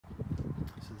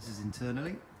This is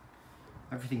internally.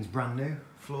 Everything's brand new.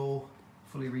 Floor,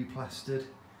 fully replastered.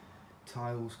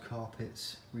 Tiles,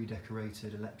 carpets,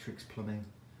 redecorated, electrics, plumbing.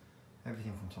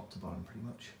 Everything from top to bottom pretty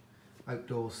much.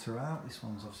 Outdoors throughout. This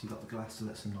one's obviously got the glass to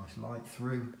let some nice light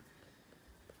through.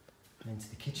 And into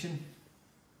the kitchen.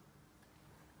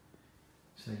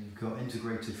 So you've got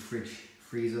integrated fridge,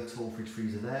 freezer, tall fridge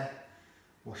freezer there.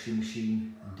 Washing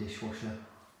machine and dishwasher.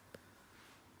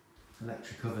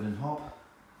 Electric oven and hob.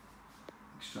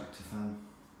 Extractor fan.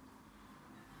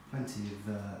 Plenty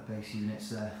of base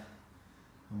units there.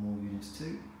 And more units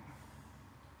too.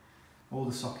 All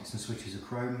the sockets and switches are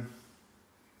chrome,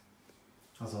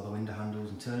 as are the window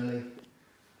handles internally.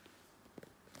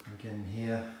 Again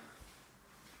here,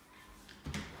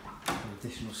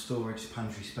 additional storage,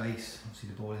 pantry space. Obviously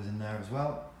the boiler's in there as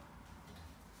well.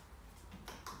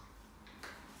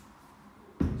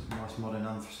 Some nice modern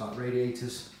anthracite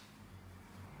radiators.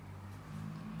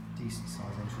 Decent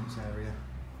sized entrance area.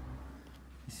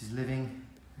 This is living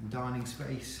and dining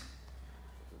space.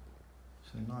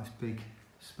 So nice big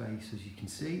space as you can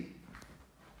see.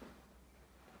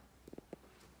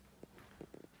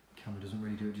 Camera doesn't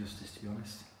really do it justice, to be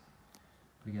honest.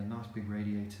 But again, nice big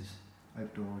radiators.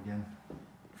 Outdoor again.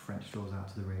 French doors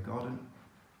out to the rear garden.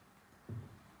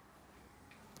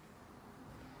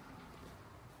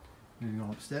 Moving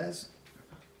on upstairs.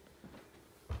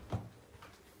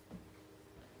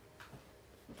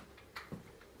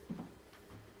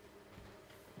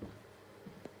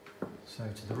 So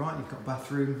to the right you've got a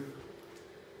bathroom,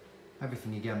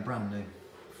 everything again brand new,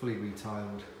 fully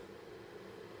retiled,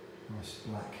 nice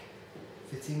black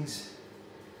fittings.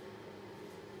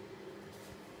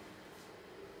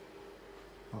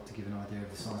 Hard to give an idea of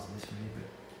the size of this really, but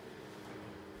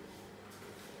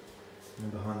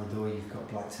and behind the door you've got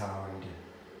black tower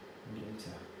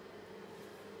radiator.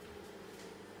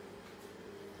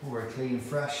 All very clean and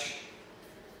fresh.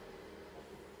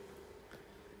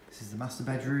 This is the master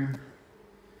bedroom.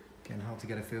 Again, hard to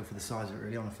get a feel for the size of it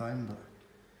really on a phone, but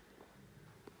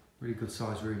really good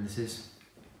sized room this is.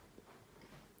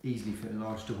 Easily fit a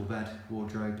large double bed,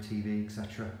 wardrobe, TV,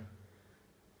 etc.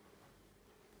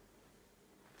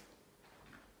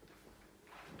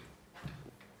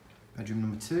 Bedroom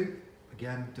number 2,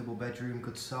 again double bedroom,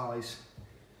 good size.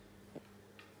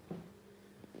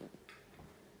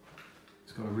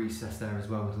 It's got a recess there as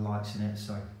well with lights in it,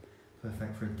 so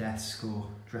perfect for a desk or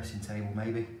dressing table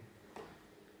maybe.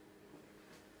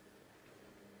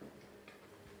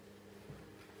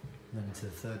 And then into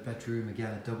the third bedroom,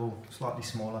 again a double, slightly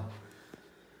smaller,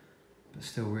 but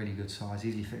still really good size.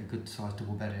 Easily fit a good sized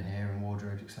double bed in here and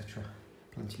wardrobes, etc.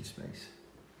 Plenty of space.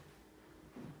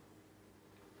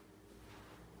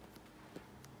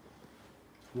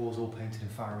 Walls all painted in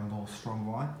fire and ball strong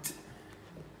white.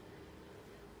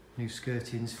 New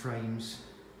skirtings, frames,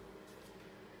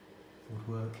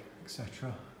 woodwork,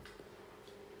 etc.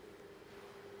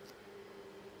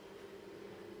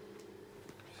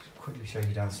 Quickly show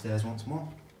you downstairs once more.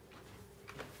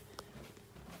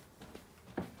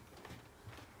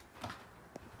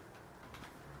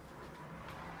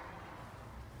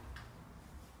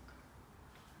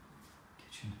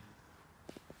 Kitchen.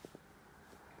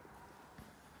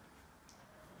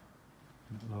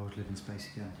 Large living space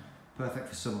again. Perfect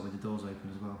for summer with the doors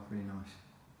open as well, really nice.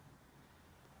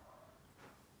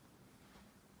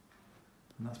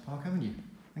 And that's Park Avenue.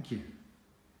 Thank you.